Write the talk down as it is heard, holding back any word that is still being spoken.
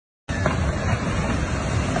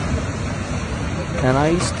An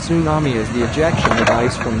ice tsunami is the ejection of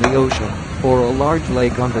ice from the ocean or a large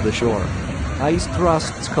lake onto the shore. Ice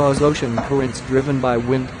thrusts cause ocean currents driven by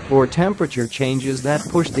wind or temperature changes that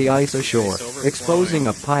push the ice ashore, exposing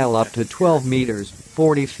a pile up to 12 meters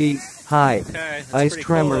 (40 feet) high. Ice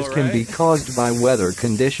tremors can be caused by weather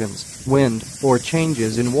conditions, wind, or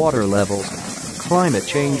changes in water levels. Climate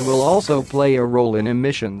change will also play a role in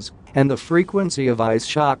emissions and the frequency of ice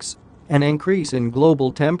shocks. An increase in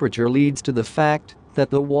global temperature leads to the fact that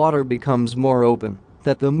the water becomes more open,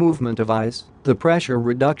 that the movement of ice, the pressure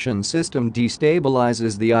reduction system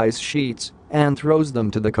destabilizes the ice sheets and throws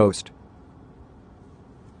them to the coast.